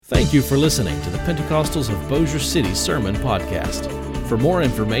Thank you for listening to the Pentecostals of Bossier City Sermon Podcast. For more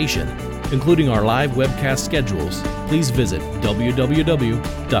information, including our live webcast schedules, please visit www.pobc.cc.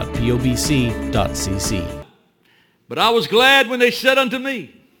 But I was glad when they said unto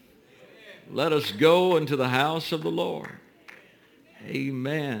me, let us go into the house of the Lord.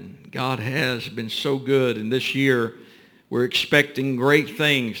 Amen. God has been so good, and this year we're expecting great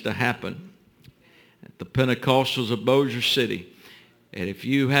things to happen at the Pentecostals of Bossier City. And if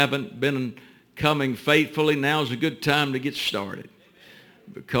you haven't been coming faithfully, now's a good time to get started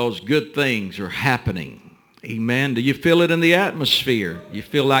because good things are happening. Amen. Do you feel it in the atmosphere? You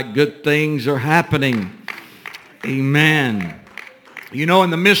feel like good things are happening? Amen. You know, in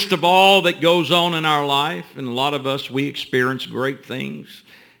the midst of all that goes on in our life, and a lot of us, we experience great things,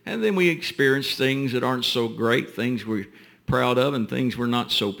 and then we experience things that aren't so great, things we're proud of and things we're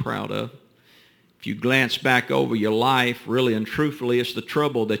not so proud of. If you glance back over your life, really and truthfully, it's the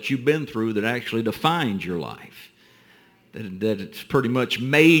trouble that you've been through that actually defines your life. That it's pretty much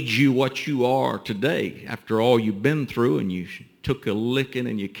made you what you are today after all you've been through, and you took a licking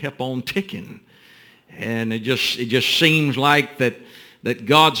and you kept on ticking. And it just seems like that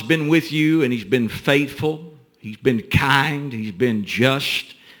God's been with you, and he's been faithful. He's been kind. He's been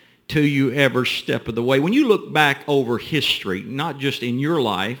just to you every step of the way. When you look back over history, not just in your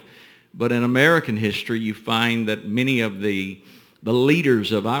life, but in American history, you find that many of the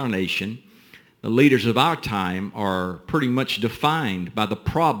leaders of our nation, the leaders of our time, are pretty much defined by the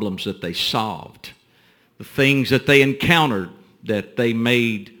problems that they solved, the things that they encountered that they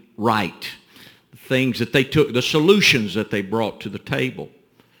made right, the things that they took, the solutions that they brought to the table.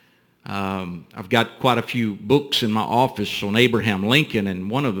 I've got quite a few books in my office on Abraham Lincoln, and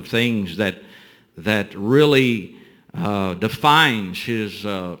one of the things that really defines his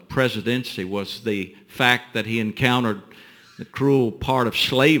presidency was the fact that he encountered the cruel part of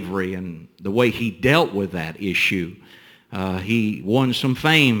slavery and the way he dealt with that issue. He won some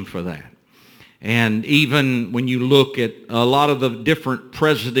fame for that. And even when you look at a lot of the different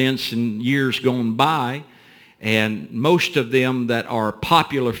presidents in years gone by, and most of them that are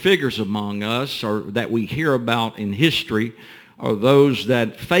popular figures among us or that we hear about in history are those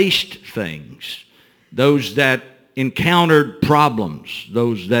that faced things, those that encountered problems,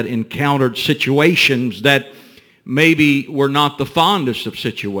 those that encountered situations that maybe were not the fondest of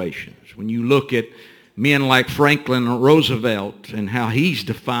situations. When you look at men like Franklin Roosevelt and how he's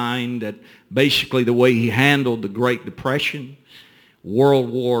defined, that basically the way he handled the Great Depression, World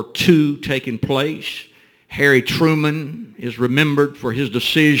War II taking place. Harry Truman is remembered for his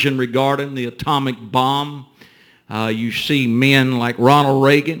decision regarding the atomic bomb. You see men like Ronald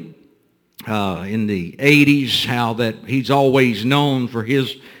Reagan in the 80s, how that he's always known for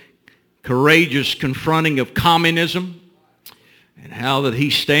his courageous confronting of communism, and how that he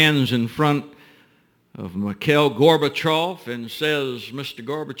stands in front of Mikhail Gorbachev and says, Mr.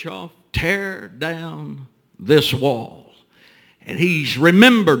 Gorbachev, tear down this wall. And he's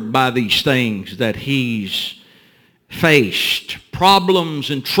remembered by these things that he's faced.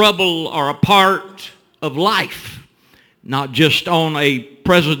 Problems and trouble are a part of life, not just on a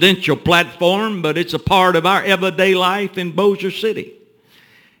presidential platform, but it's a part of our everyday life in Bossier City.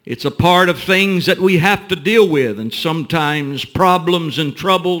 It's a part of things that we have to deal with, and sometimes problems and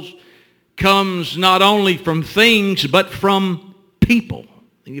troubles comes not only from things, but from people.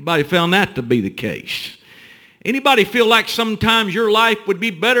 Anybody found that to be the case? Anybody feel like sometimes your life would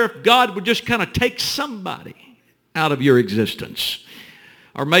be better if God would just kind of take somebody out of your existence,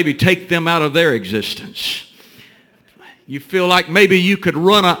 or maybe take them out of their existence? You feel like maybe you could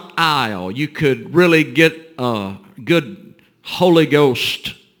run an aisle. You could really get a good Holy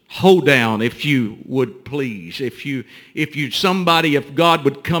Ghost hoedown, if you would please. If God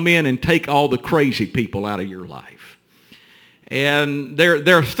would come in and take all the crazy people out of your life. And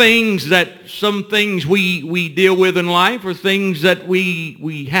there are things some things we deal with in life are things that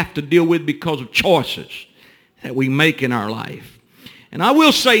we have to deal with because of choices that we make in our life. And I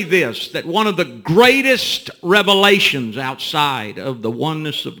will say this, that one of the greatest revelations outside of the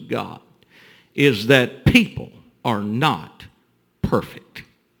oneness of God is that people are not perfect.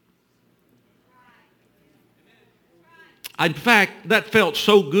 In fact, that felt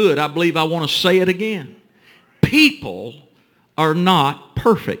so good, I believe I want to say it again. People are not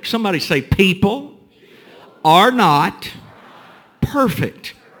perfect. Somebody say, people are not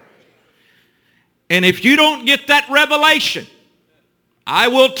perfect. And if you don't get that revelation, I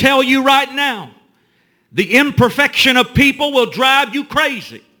will tell you right now, the imperfection of people will drive you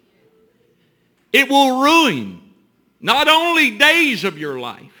crazy. It will ruin not only days of your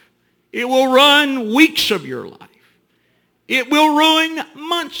life, it will run weeks of your life. It will ruin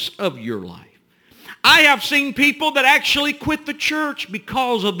months of your life. I have seen people that actually quit the church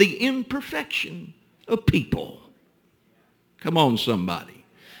because of the imperfection of people. Come on, somebody.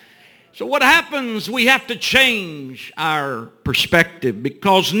 So what happens? We have to change our perspective,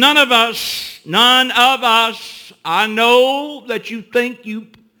 because none of us, I know that you think you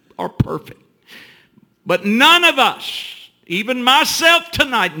are perfect, but none of us, even myself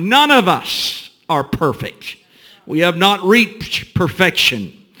tonight, none of us are perfect. We have not reached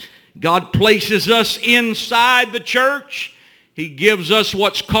perfection. God places us inside the church. He gives us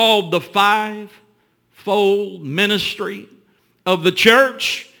what's called the fivefold ministry of the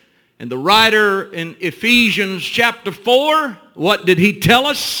church. And the writer in Ephesians chapter 4, what did he tell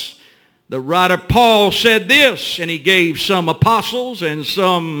us? The writer Paul said this, and he gave some apostles and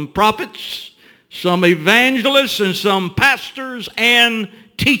some prophets, some evangelists and some pastors and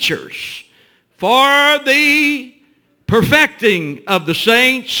teachers for the perfecting of the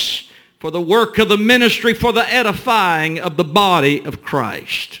saints, for the work of the ministry, for the edifying of the body of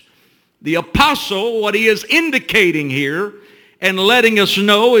Christ. The apostle, what he is indicating here and letting us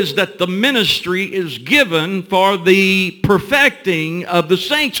know, is that the ministry is given for the perfecting of the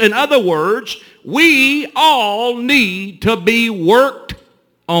saints. In other words, we all need to be worked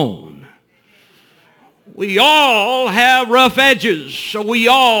on. We all have rough edges, so we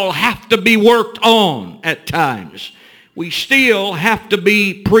all have to be worked on at times. We still have to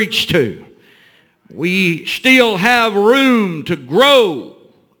be preached to. We still have room to grow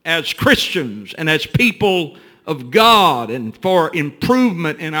as Christians and as people of God, and for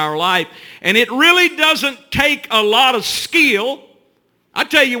improvement in our life. And it really doesn't take a lot of skill. I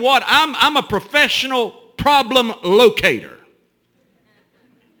tell you what, I'm a professional problem locator.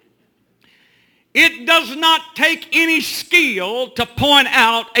 It does not take any skill to point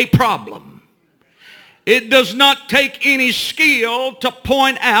out a problem. It does not take any skill to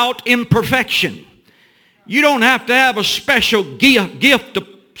point out imperfection. You don't have to have a special gift to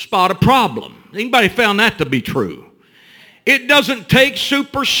spot a problem. Anybody found that to be true? It doesn't take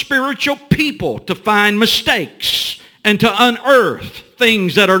super spiritual people to find mistakes and to unearth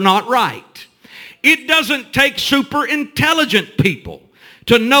things that are not right. It doesn't take super intelligent people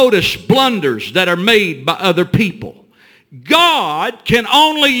to notice blunders that are made by other people. God can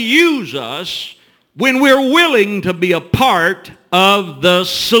only use us when we're willing to be a part of the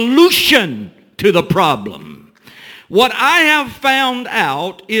solution to the problem. What I have found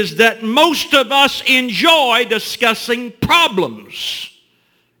out is that most of us enjoy discussing problems,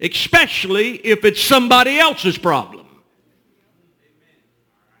 especially if it's somebody else's problem.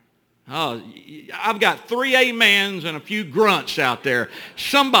 I've got 3 amens and a few grunts out there.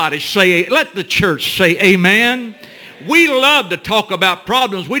 Somebody say, let the church say amen. We love to talk about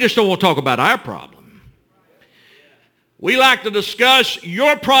problems. We just don't want to talk about our problem. We like to discuss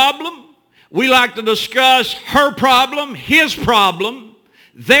your problem. We like to discuss her problem, his problem,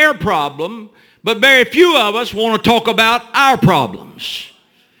 their problem. But very few of us want to talk about our problems.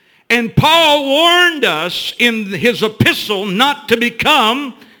 And Paul warned us in his epistle not to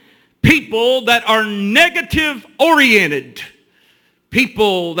become people that are negative oriented,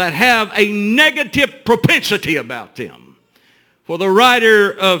 people that have a negative propensity about them. For the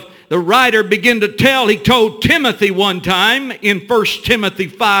writer began to tell, he told Timothy one time in 1 Timothy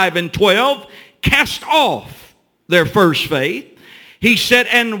 5:12, cast off their first faith. He said,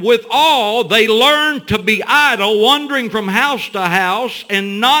 and with all they learned to be idle, wandering from house to house,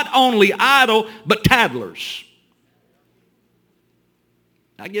 and not only idle, but tattlers.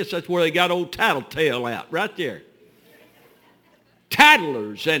 I guess that's where they got old Tattletale out, right there.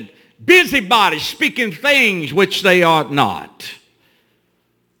 Tattlers and busybodies speaking things which they ought not.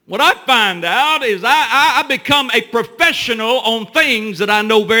 What I find out is I become a professional on things that I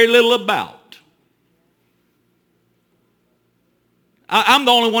know very little about. I'm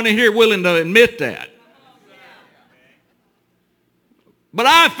the only one in here willing to admit that. But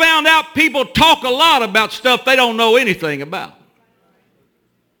I found out people talk a lot about stuff they don't know anything about.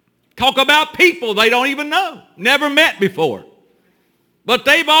 Talk about people they don't even know, never met before. But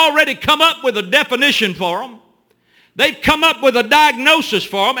they've already come up with a definition for them. They've come up with a diagnosis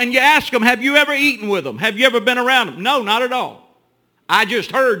for them, and you ask them, have you ever eaten with them? Have you ever been around them? No, not at all. I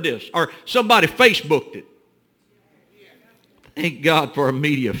just heard this, or somebody Facebooked it. Thank God for a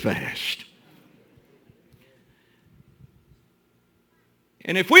media fast.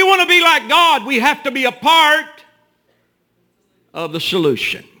 And if we want to be like God, we have to be a part of the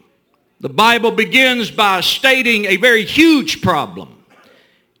solution. The Bible begins by stating a very huge problem.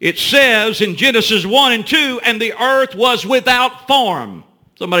 It says in Genesis 1 and 2, and the earth was without form.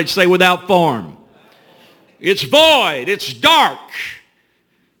 Somebody say without form. It's void. It's dark.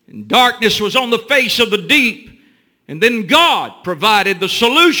 And darkness was on the face of the deep. And then God provided the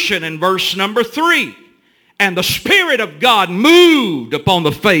solution in verse number 3. And the Spirit of God moved upon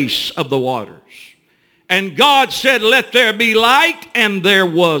the face of the waters. And God said, let there be light, and there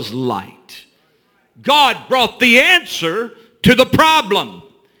was light. God brought the answer to the problem.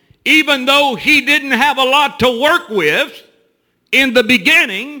 Even though he didn't have a lot to work with in the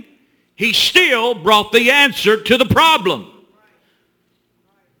beginning, he still brought the answer to the problem.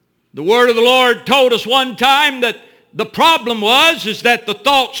 The word of the Lord told us one time that the problem is that the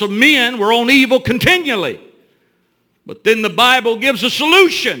thoughts of men were on evil continually. But then the Bible gives a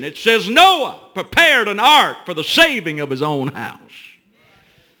solution. It says Noah prepared an ark for the saving of his own house.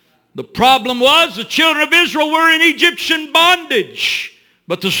 The problem was the children of Israel were in Egyptian bondage.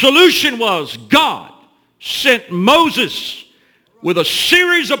 But the solution was God sent Moses with a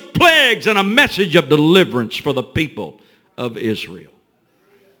series of plagues and a message of deliverance for the people of Israel.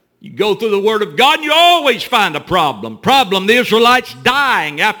 You go through the Word of God and you always find a problem. The Israelites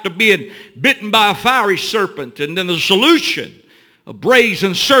dying after being bitten by a fiery serpent. And then the solution, a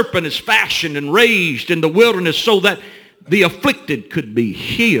brazen serpent is fashioned and raised in the wilderness so that the afflicted could be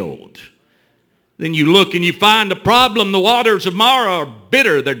healed. Then you look and you find the problem. The waters of Marah are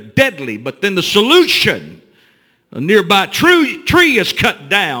bitter. They're deadly. But then the solution, a nearby tree is cut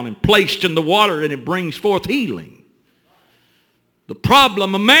down and placed in the water and it brings forth healing. The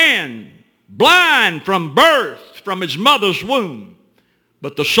problem, a man blind from birth, from his mother's womb.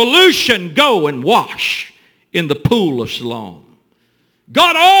 But the solution, go and wash in the pool of Siloam.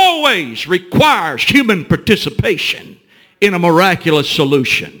 God always requires human participation in a miraculous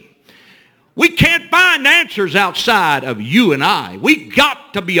solution. We can't find answers outside of you and I. We've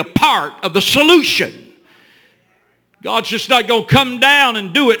got to be a part of the solution. God's just not going to come down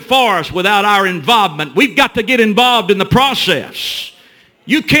and do it for us without our involvement. We've got to get involved in the process.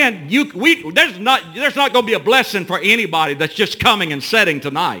 There's not going to be a blessing for anybody that's just coming and sitting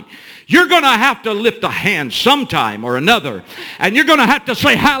tonight. You're going to have to lift a hand sometime or another. And you're going to have to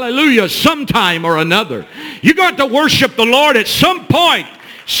say hallelujah sometime or another. You're going to worship the Lord at some point.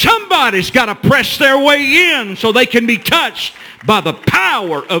 Somebody's got to press their way in so they can be touched by the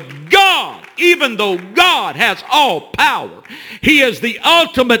power of God. Even though God has all power, he is the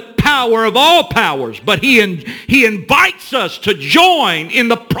ultimate power of all powers, but he invites us to join in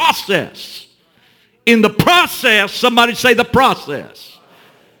the process. In the process, somebody say the process.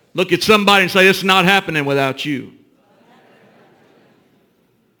 Look at somebody and say, it's not happening without you.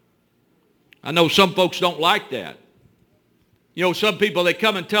 I know some folks don't like that. You know, some people, they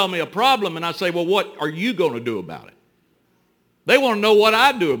come and tell me a problem, and I say, well, what are you going to do about it? They want to know what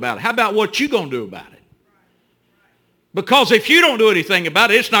I do about it. How about what you going to do about it? Because if you don't do anything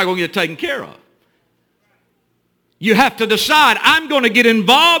about it, it's not going to get taken care of. You have to decide, I'm going to get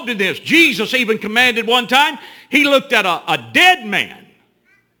involved in this. Jesus even commanded one he looked at a dead man.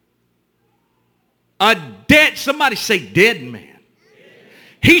 Somebody say dead man.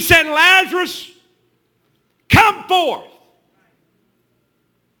 He said, Lazarus, come forth.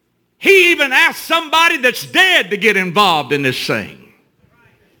 He even asked somebody that's dead to get involved in this thing.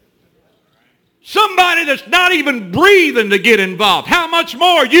 Somebody that's not even breathing to get involved. How much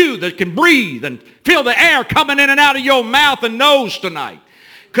more you that can breathe and feel the air coming in and out of your mouth and nose tonight?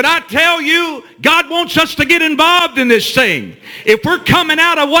 Could I tell you, God wants us to get involved in this thing. If we're coming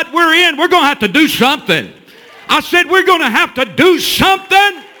out of what we're in, we're going to have to do something. I said we're going to have to do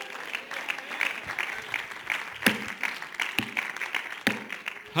something.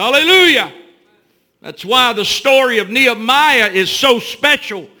 Hallelujah. That's why the story of Nehemiah is so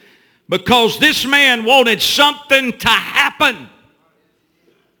special, because this man wanted something to happen.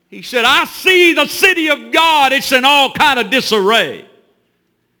 He said, I see the city of God. It's in all kind of disarray.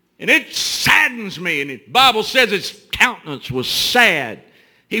 And it saddens me. And the Bible says his countenance was sad.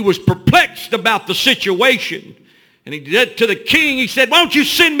 He was perplexed about the situation. And he did to the king, he said, why don't you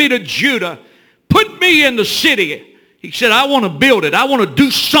send me to Judah? Put me in the city. He said, I want to build it. I want to do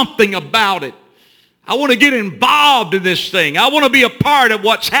something about it. I want to get involved in this thing. I want to be a part of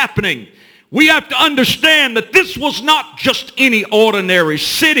what's happening. We have to understand that this was not just any ordinary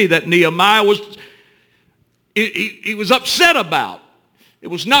city that Nehemiah was upset about. It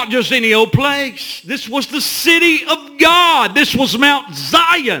was not just any old place. This was the city of God. This was Mount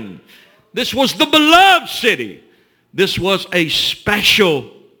Zion. This was the beloved city. This was a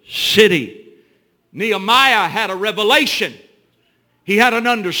special city. Nehemiah had a revelation. He had an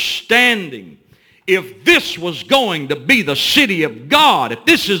understanding. If this was going to be the city of God, if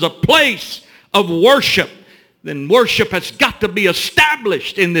this is a place of worship, then worship has got to be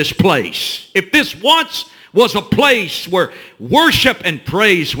established in this place. If this once was a place where worship and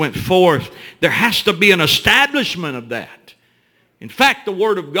praise went forth. There has to be an establishment of that. In fact, the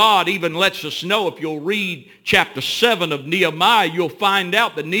Word of God even lets us know, if you'll read chapter 7 of Nehemiah, you'll find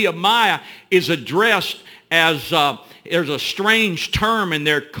out that Nehemiah is addressed as, there's a strange term in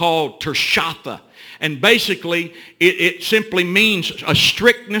there called Tershatha. And basically, it simply means a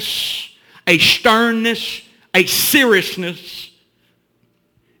strictness, a sternness, a seriousness.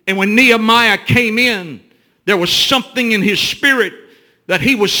 And when Nehemiah came in, there was something in his spirit that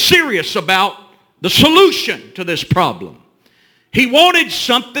he was serious about the solution to this problem. He wanted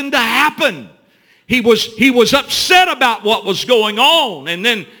something to happen. He was upset about what was going on. And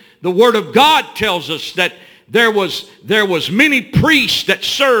then the Word of God tells us that there was many priests that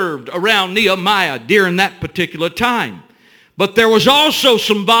served around Nehemiah during that particular time. But there was also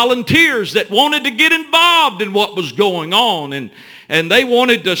some volunteers that wanted to get involved in what was going on. And they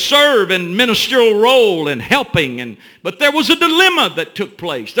wanted to serve in ministerial role and helping. But there was a dilemma that took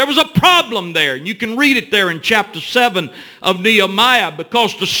place. There was a problem there. And you can read it there in chapter 7 of Nehemiah.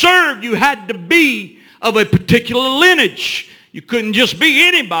 Because to serve, you had to be of a particular lineage. You couldn't just be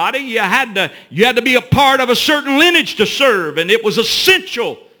anybody. You had to be a part of a certain lineage to serve. And it was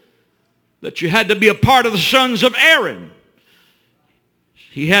essential that you had to be a part of the sons of Aaron.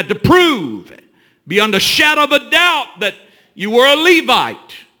 He had to prove, beyond a shadow of a doubt, that you were a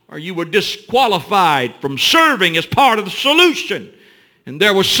Levite, or you were disqualified from serving as part of the solution. And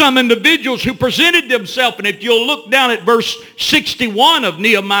there were some individuals who presented themselves, and if you'll look down at verse 61 of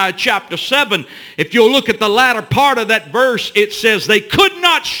Nehemiah chapter 7, if you'll look at the latter part of that verse, it says they could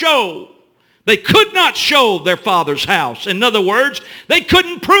not show their father's house. In other words, they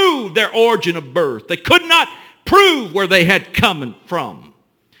couldn't prove their origin of birth. They could not prove where they had come from.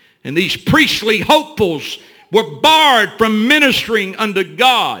 And these priestly hopefuls were barred from ministering unto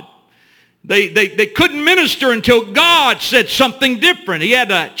God. They couldn't minister until God said something different. He had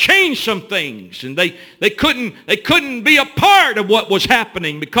to change some things. And they couldn't be a part of what was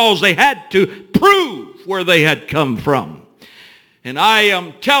happening because they had to prove where they had come from. And I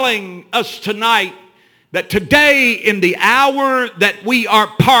am telling us tonight that today, in the hour that we are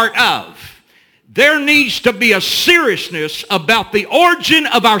part of, there needs to be a seriousness about the origin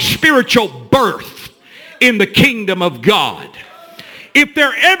of our spiritual birth in the kingdom of God. If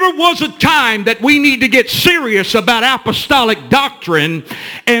there ever was a time that we need to get serious about apostolic doctrine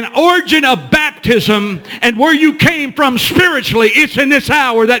and origin of baptism and where you came from spiritually, it's in this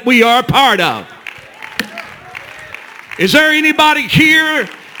hour that we are a part of. Is there anybody here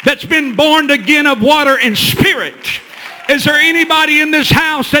that's been born again of water and spirit? Is there anybody in this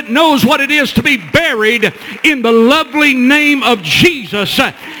house that knows what it is to be buried in the lovely name of Jesus?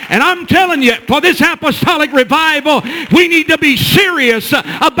 And I'm telling you, for this apostolic revival, we need to be serious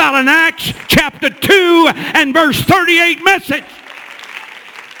about an Acts chapter 2 and verse 38 message.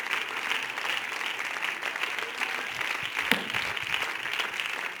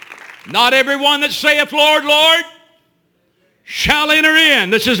 Not everyone that saith, Lord, Lord, shall enter in.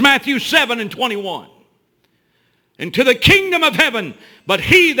 This is Matthew 7 and 21. Into the kingdom of heaven, but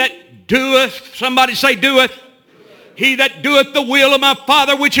he that doeth, somebody say doeth. He that doeth the will of my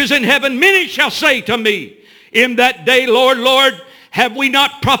Father which is in heaven, many shall say to me in that day, Lord, Lord, have we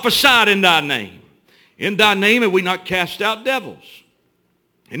not prophesied in thy name? In thy name have we not cast out devils?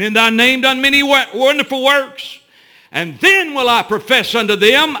 And in thy name done many wonderful works? And then will I profess unto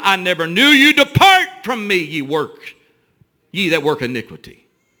them, I never knew you. Depart from me, ye that work iniquity.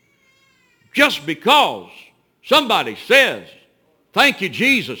 Just because somebody says, thank you,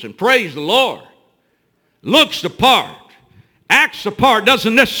 Jesus, and praise the Lord, looks the part, acts the part,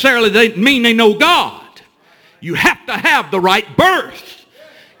 doesn't necessarily mean they know God. You have to have the right birth.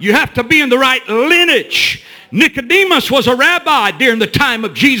 You have to be in the right lineage. Nicodemus was a rabbi during the time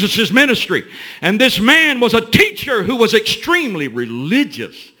of Jesus' ministry. And this man was a teacher who was extremely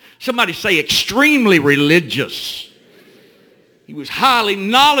religious. Somebody say extremely religious. He was highly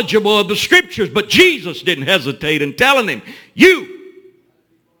knowledgeable of the scriptures, but Jesus didn't hesitate in telling him, you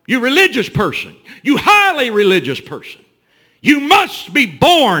religious person, you highly religious person, you must be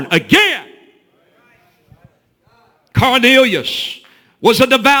born again. Cornelius was a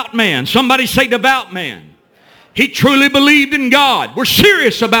devout man. Somebody say devout man. He truly believed in God. We're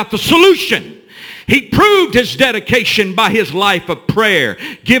serious about the solution. He proved his dedication by his life of prayer,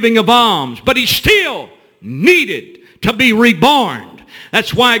 giving of alms, but he still needed to be reborn.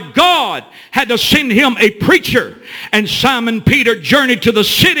 That's why God had to send him a preacher. And Simon Peter journeyed to the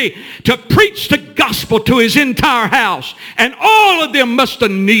city to preach the gospel to his entire house. And all of them must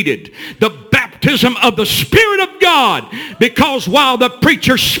have needed the baptism of the Spirit of God. Because while the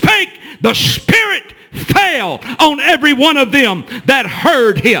preacher spake, the Spirit fell on every one of them that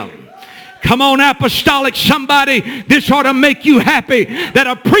heard him. Come on, apostolic somebody, this ought to make you happy that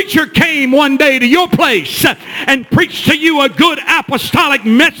a preacher came one day to your place and preached to you a good apostolic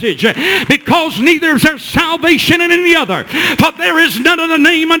message, because neither is there salvation in any other, for there is none other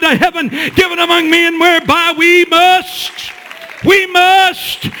name under heaven given among men whereby we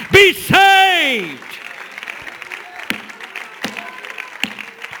must be saved.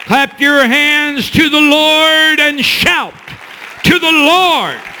 Clap your hands to the Lord and shout to the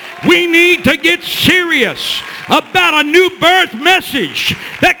Lord. We need to get serious about a new birth message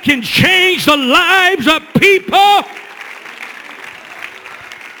that can change the lives of people.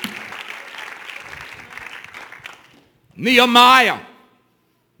 Nehemiah,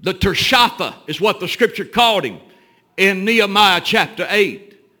 the Tirshatha is what the scripture called him in Nehemiah chapter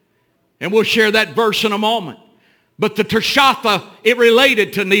 8. And we'll share that verse in a moment. But the Tirshatha, it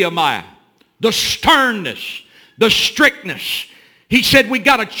related to Nehemiah. The sternness, the strictness. He said we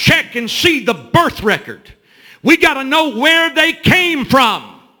got to check and see the birth record. We got to know where they came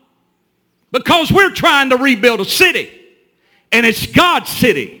from. Because we're trying to rebuild a city. And it's God's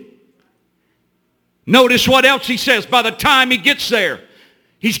city. Notice what else he says. By the time he gets there,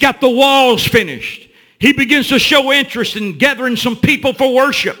 he's got the walls finished. He begins to show interest in gathering some people for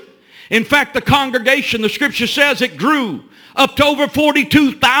worship. In fact, the congregation, the scripture says, it grew up to over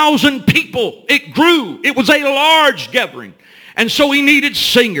 42,000 people. It grew. It was a large gathering. And so he needed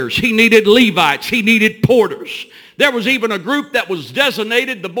singers, he needed Levites, he needed porters. There was even a group that was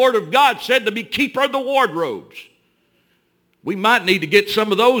designated, the Word of God said, to be keeper of the wardrobes. We might need to get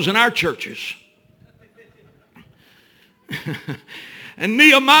some of those in our churches. And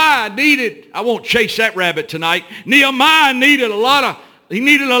Nehemiah needed, I won't chase that rabbit tonight, Nehemiah needed a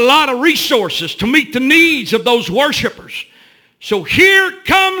lot of resources to meet the needs of those worshipers. So here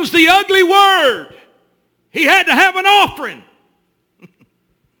comes the ugly word. He had to have an offering.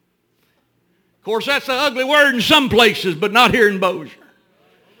 Of course, that's an ugly word in some places, but not here in Bossier.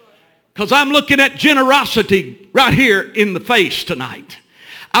 Because I'm looking at generosity right here in the face tonight.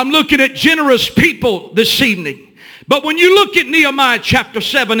 I'm looking at generous people this evening. But when you look at Nehemiah chapter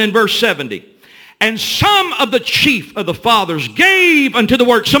 7 and verse 70, and some of the chief of the fathers gave unto the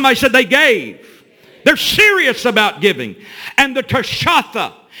work. Somebody said they gave. They're serious about giving. And the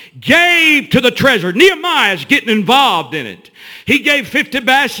Tirshatha gave to the treasure. Nehemiah's getting involved in it. He gave 50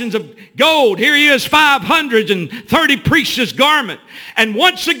 basins of gold. Here he is, 530 priests' garment. And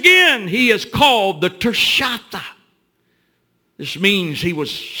once again, he is called the Tirshatha. This means he was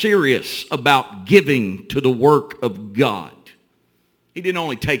serious about giving to the work of God. He didn't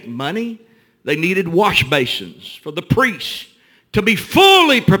only take money. They needed wash basins for the priests to be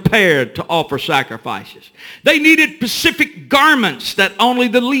fully prepared to offer sacrifices. They needed specific garments that only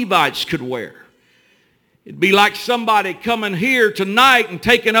the Levites could wear. It'd be like somebody coming here tonight and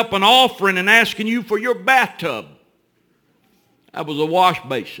taking up an offering and asking you for your bathtub. That was a wash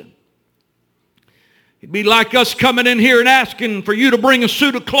basin. It'd be like us coming in here and asking for you to bring a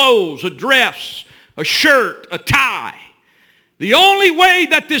suit of clothes, a dress, a shirt, a tie. The only way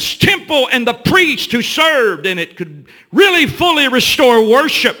that this temple and the priest who served in it could really fully restore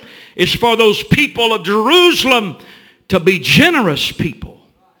worship is for those people of Jerusalem to be generous people.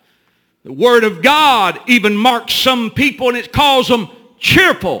 The Word of God even marks some people and it calls them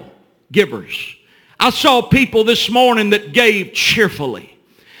cheerful givers. I saw people this morning that gave cheerfully.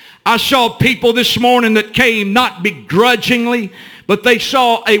 I saw people this morning that came not begrudgingly, but they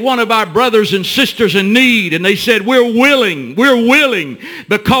saw one of our brothers and sisters in need, and they said, we're willing,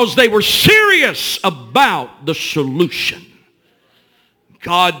 because they were serious about the solution.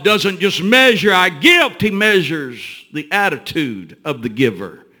 God doesn't just measure our gift, he measures the attitude of the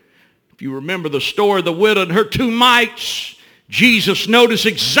giver. If you remember the story of the widow and her 2 mites, Jesus noticed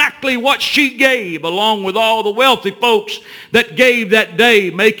exactly what she gave, along with all the wealthy folks that gave that day,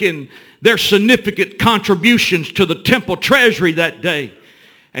 making their significant contributions to the temple treasury that day.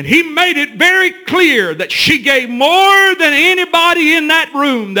 And he made it very clear that she gave more than anybody in that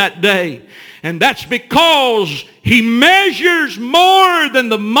room that day. And that's because he measures more than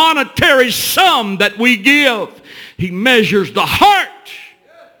the monetary sum that we give. He measures the heart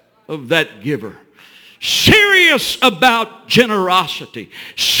of that giver. Serious about generosity,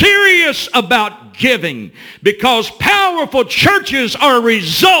 serious about giving, because powerful churches are a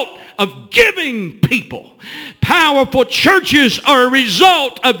result of giving people. Powerful churches are a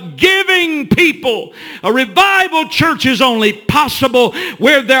result of giving people. A revival church is only possible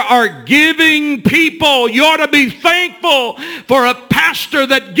where there are giving people. You ought to be thankful for a powerful pastor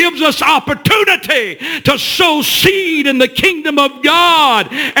that gives us opportunity to sow seed in the kingdom of God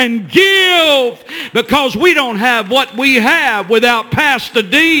and give, because we don't have what we have without Pastor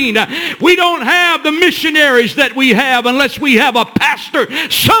Dean. We don't have the missionaries that we have unless we have a pastor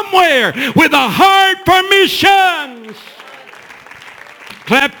somewhere with a heart for missions.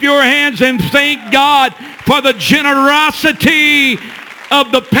 Clap your hands and thank God for the generosity of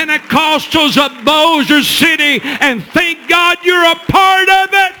the Pentecostals of Bossier City, and thank God you're a part of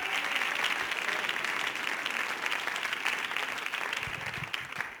it.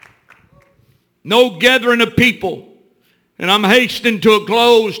 No gathering of people, and I'm hastening to a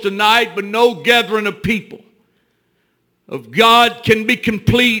close tonight, but no gathering of people of God can be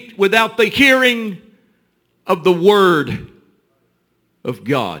complete without the hearing of the Word of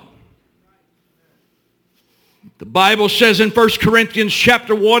God. The Bible says in 1 Corinthians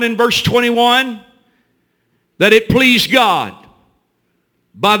chapter 1 and verse 21 that it pleased God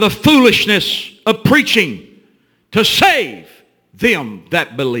by the foolishness of preaching to save them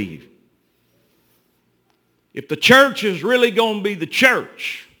that believe. If the church is really going to be the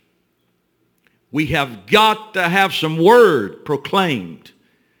church, we have got to have some word proclaimed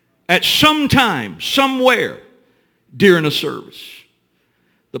at some time, somewhere during a service.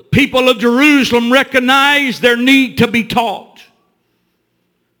 The people of Jerusalem recognized their need to be taught.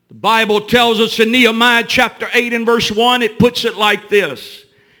 The Bible tells us in Nehemiah chapter 8 and verse 1, it puts it like this.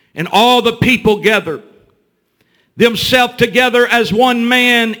 And all the people gathered themselves together as one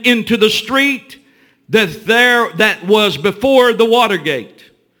man into the street that was before the water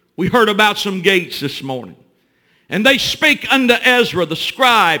gate. We heard about some gates this morning. And they spake unto Ezra the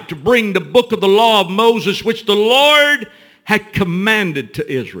scribe to bring the book of the law of Moses, which the Lord had commanded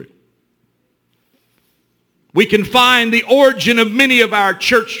to Israel. We can find the origin of many of our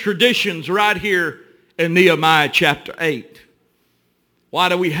church traditions right here in Nehemiah chapter 8. Why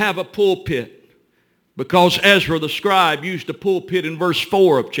do we have a pulpit? Because Ezra the scribe used a pulpit in verse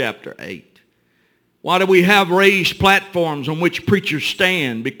 4 of chapter 8. Why do we have raised platforms on which preachers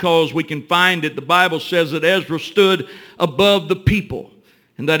stand? Because we can find it. The Bible says that Ezra stood above the people,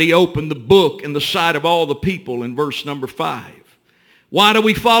 and that he opened the book in the sight of all the people in verse number 5. Why do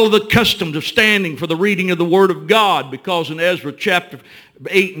we follow the customs of standing for the reading of the Word of God? Because in Ezra chapter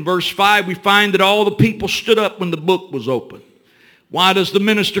 8 and verse 5, we find that all the people stood up when the book was opened. Why does the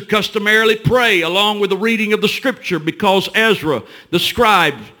minister customarily pray along with the reading of the Scripture? Because Ezra, the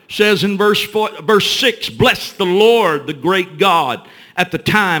scribe, says in verse 6, bless the Lord, the great God, at the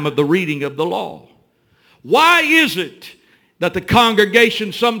time of the reading of the law. Why is it that the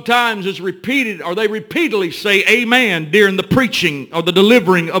congregation sometimes is repeated, or they repeatedly say amen during the preaching or the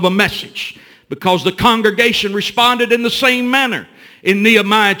delivering of a message? Because the congregation responded in the same manner in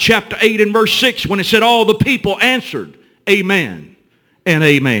Nehemiah chapter 8 and verse 6 when it said all the people answered amen and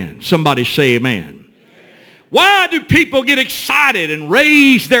amen. Somebody say amen. Why do people get excited and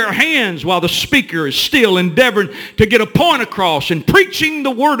raise their hands while the speaker is still endeavoring to get a point across and preaching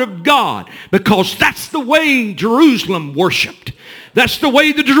the Word of God? Because that's the way Jerusalem worshiped. That's the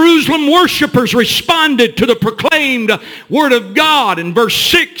way the Jerusalem worshipers responded to the proclaimed Word of God in verse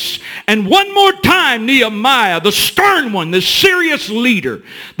 6. And one more time, Nehemiah, the stern one, the serious leader,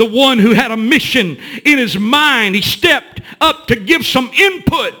 the one who had a mission in his mind, he stepped up to give some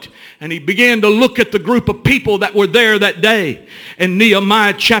input. And he began to look at the group of people that were there that day. In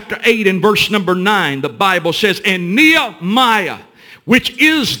Nehemiah chapter 8 and verse number 9, the Bible says, and Nehemiah, which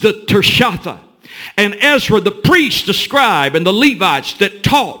is the Tirshatha, and Ezra the priest, the scribe, and the Levites that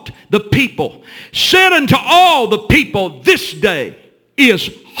taught the people, said unto all the people, this day is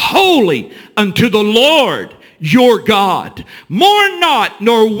holy unto the Lord your God. Mourn not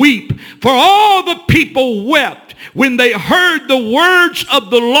nor weep, for all the people wept when they heard the words of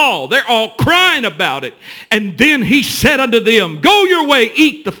the law. They're all crying about it. And then he said unto them, go your way,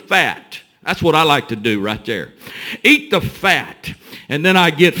 eat the fat. That's what I like to do right there. Eat the fat, and then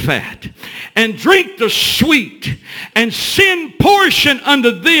I get fat. And drink the sweet, and send portion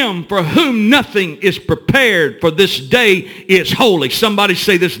unto them for whom nothing is prepared, for this day is holy. Somebody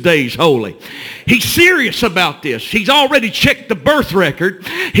say this day is holy. He's serious about this. He's already checked the birth record.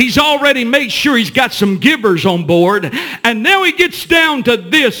 He's already made sure he's got some givers on board. And now he gets down to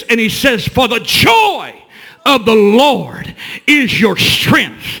this, and he says, for the joy of the Lord is your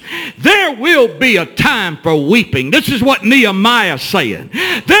strength. There will be a time for weeping. This is what Nehemiah is saying.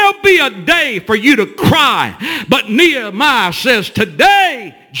 There'll be a day for you to cry. But Nehemiah says,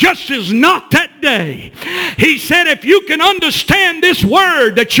 today just is not that day. He said, if you can understand this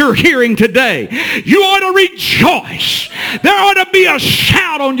word that you're hearing today, you ought to rejoice. There ought to be a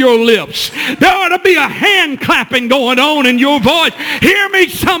shout on your lips. There ought to be a hand clapping going on in your voice. Hear me,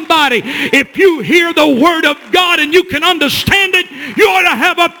 somebody. If you hear the word of God and you can understand it, you ought to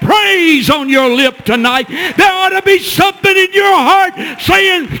have a praise on your lip tonight. There ought to be something in your heart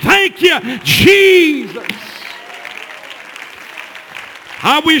saying, thank you, Jesus.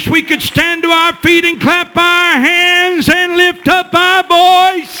 I wish we could stand to our feet and clap our hands and lift up our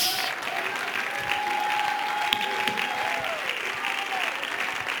voice.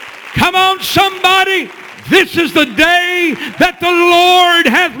 Come on, somebody. This is the day that the Lord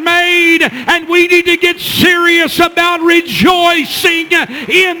hath made, and we need to get serious about rejoicing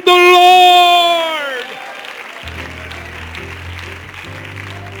in the Lord.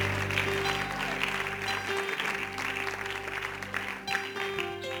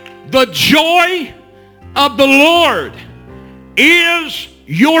 The joy of the Lord is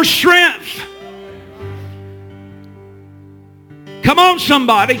your strength. Come on,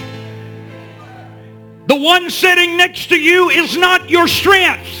 somebody. The one sitting next to you is not your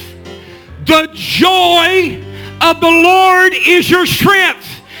strength. The joy of the Lord is your strength.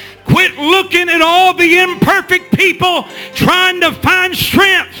 Quit looking at all the imperfect people trying to find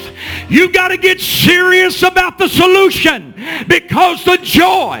strength. You got to get serious about the solution, because the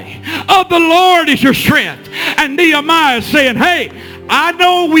joy of the Lord is your strength. And Nehemiah is saying, hey, I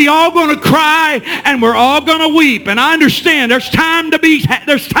know we all going to cry and we're all going to weep, and I understand there's time to be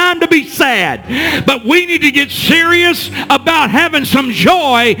sad, but we need to get serious about having some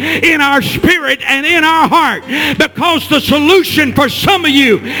joy in our spirit and in our heart, because the solution for some of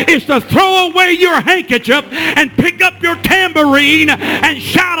you is to throw away your handkerchief and pick up your tambourine and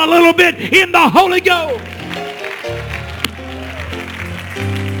shout a little bit in the Holy Ghost.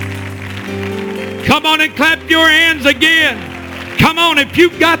 Come on and clap your hands again. Come on, if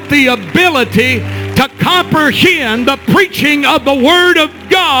you've got the ability to comprehend the preaching of the Word of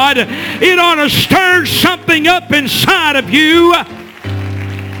God, it ought to stir something up inside of you.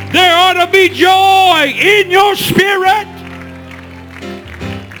 There ought to be joy in your spirit.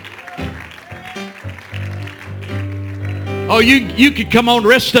 Oh, you can come on. The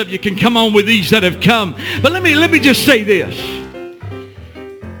rest of you can come on with these that have come. But let me just say this.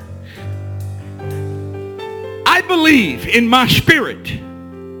 I believe in my spirit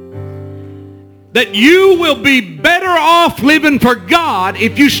that you will be better off living for God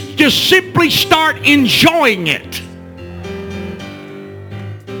if you just simply start enjoying it.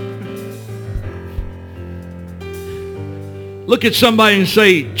 Look at somebody and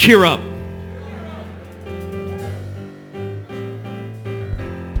say, cheer up.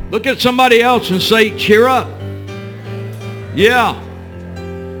 Look at somebody else and say, cheer up. Yeah.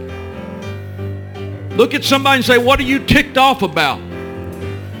 Look at somebody and say, what are you ticked off about?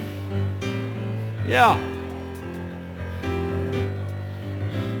 Yeah.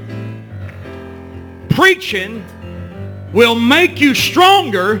 Preaching will make you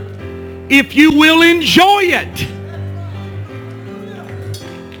stronger if you will enjoy it.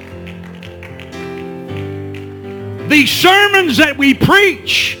 The sermons that we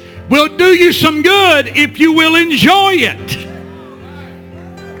preach will do you some good if you will enjoy it.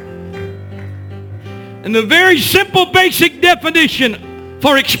 And the very simple basic definition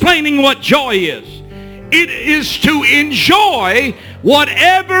for explaining what joy is, it is to enjoy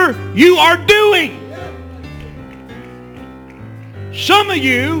whatever you are doing. Some of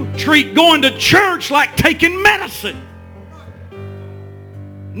you treat going to church like taking medicine.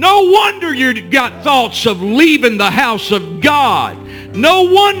 No wonder you've got thoughts of leaving the house of God.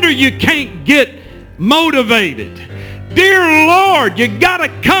 No wonder you can't get motivated. Dear Lord, you got to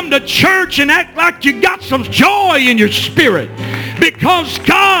come to church and act like you got some joy in your spirit, because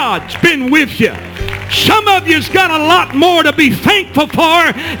God's been with you. Some of you's got a lot more to be thankful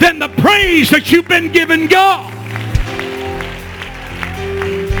for than the praise that you've been giving God.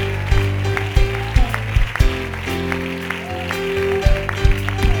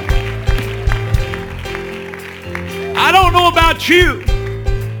 I don't know about you.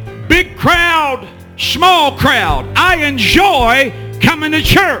 Big crowd, small crowd. I enjoy coming to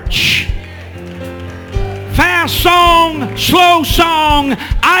church. Fast song, slow song.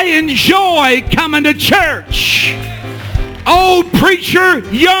 I enjoy coming to church. Old preacher,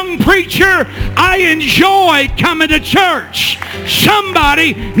 young preacher, I enjoy coming to church.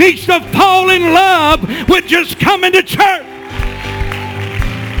 Somebody needs to fall in love with just coming to church.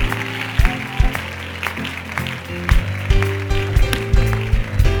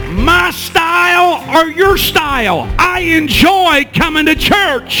 My style or your style. I enjoy coming to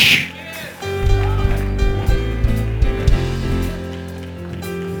church.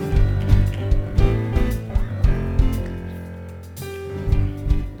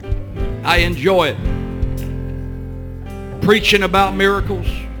 I enjoy it. Preaching about miracles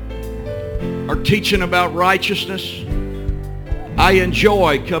or teaching about righteousness. I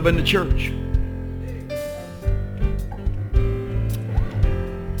enjoy coming to church.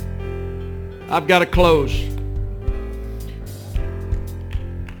 I've got to close.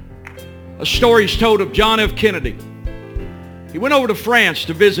 A story is told of John F. Kennedy. He went over to France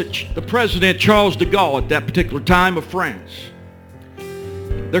to visit the President Charles de Gaulle at that particular time of France.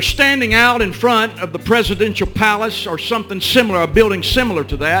 They're standing out in front of the presidential palace or something similar, a building similar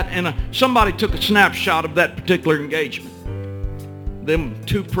to that, and somebody took a snapshot of that particular engagement. Them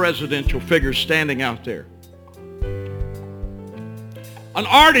two presidential figures standing out there. An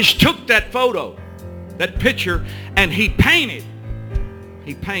artist took that photo, that picture, and he painted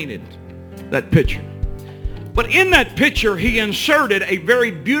that picture. But in that picture, he inserted a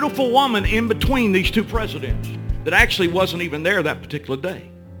very beautiful woman in between these two presidents that actually wasn't even there that particular day.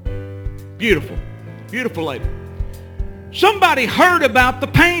 Beautiful, beautiful lady. Somebody heard about the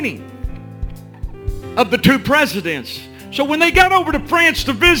painting of the two presidents. So when they got over to France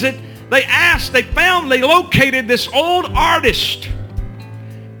to visit, they located this old artist.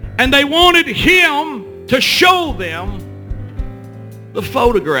 And they wanted him to show them the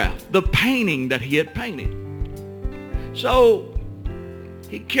photograph, the painting that he had painted. So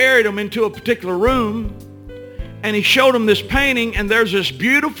he carried them into a particular room and he showed them this painting, and there's this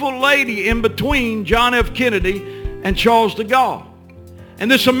beautiful lady in between John F. Kennedy and Charles de Gaulle.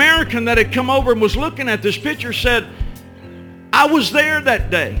 And this American that had come over and was looking at this picture said, I was there that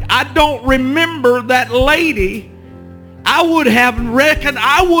day. I don't remember that lady. I would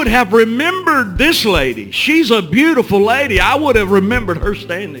have remembered this lady. She's a beautiful lady. I would have remembered her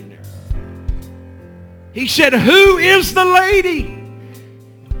standing there. He said, who is the lady?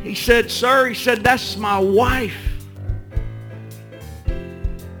 He said, sir, that's my wife.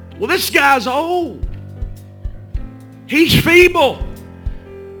 Well, this guy's old. He's feeble.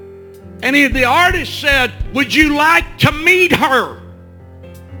 And the artist said, would you like to meet her?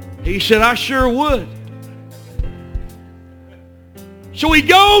 He said, I sure would. So he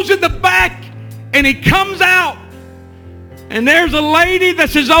goes in the back and he comes out. And there's a lady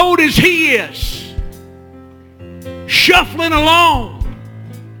that's as old as he is. Shuffling along.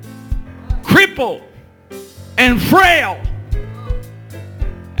 Crippled and frail.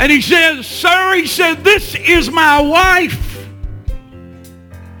 And he says, sir, this is my wife.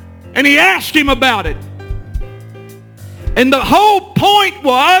 And he asked him about it. And the whole point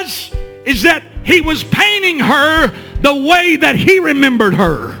is that he was painting her the way that he remembered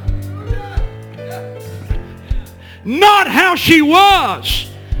her. Not how she was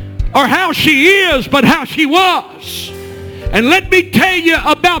or how she is, but how she was. And let me tell you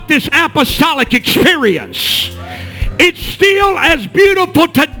about this apostolic experience. It's still as beautiful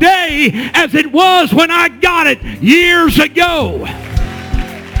today as it was when I got it years ago.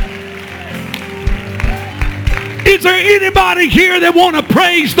 Is there anybody here that want to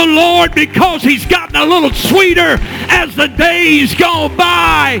praise the Lord because he's gotten a little sweeter as the days go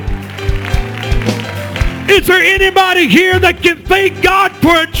by? Is there anybody here that can thank God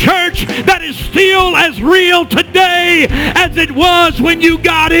for a church that is still as real today as it was when you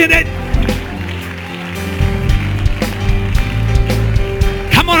got in it?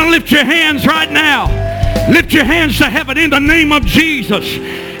 Come on and lift your hands right now. Lift your hands to heaven in the name of Jesus.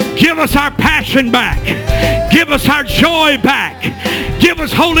 Give us our passion back. Give us our joy back. Give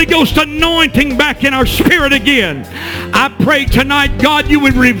us Holy Ghost anointing back in our spirit again. I pray tonight, God, you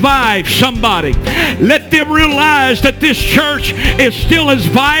would revive somebody. Let them realize that this church is still as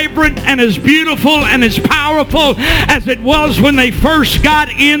vibrant and as beautiful and as powerful as it was when they first got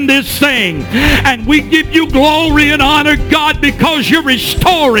in this thing. And we give you glory and honor, God, because you're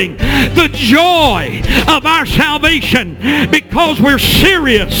restoring the joy of our salvation, because we're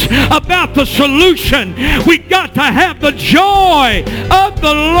serious about the solution. We got to have the joy of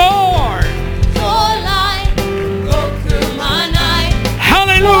the Lord.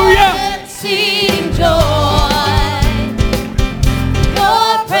 Hallelujah. Exceeding joy.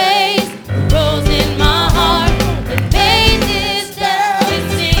 Your praise rose in my heart and made this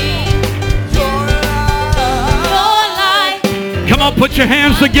desolate scene. Your light. Come on, put your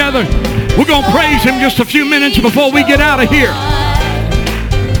hands together. We're going to praise him just a few minutes before we get out of here.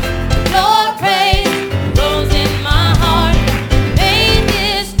 Your praise rose in my heart and made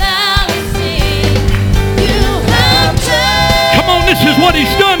this valley sing. You have turned. Come on, this is what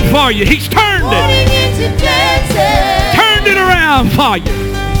he's done for you. He's turned it. Morning into dancing. Turned it around for you.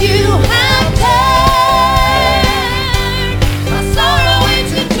 You have turned my sorrow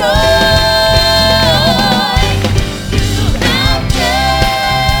into joy. You have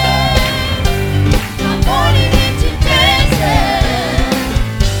turned my morning into dancing.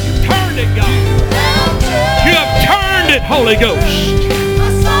 Turned it, God. You have turned it, Holy Ghost. My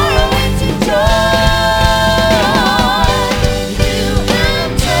sorrow into joy. You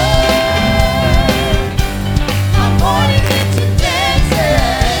have turned my morning into dancing.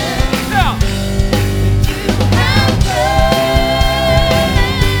 Now, You have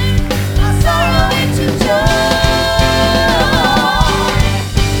turned my sorrow into joy.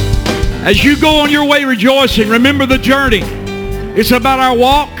 as you go on your way rejoicing, remember the journey. It's about our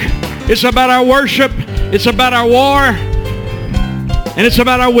walk. It's about our worship. It's about our war. And it's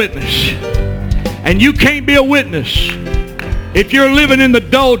about our witness. And you can't be a witness if you're living in the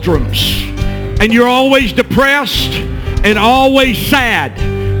doldrums and you're always depressed and always sad.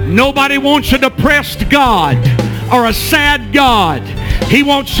 Nobody wants a depressed God or a sad God. He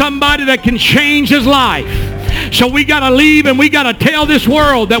wants somebody that can change his life. So we got to leave and we got to tell this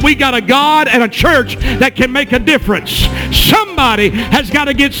world that we got a God and a church that can make a difference. Somebody has got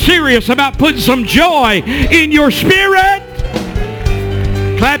to get serious about putting some joy in your spirit.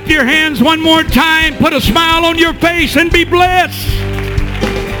 Clap your hands one more time. Put a smile on your face and be blessed.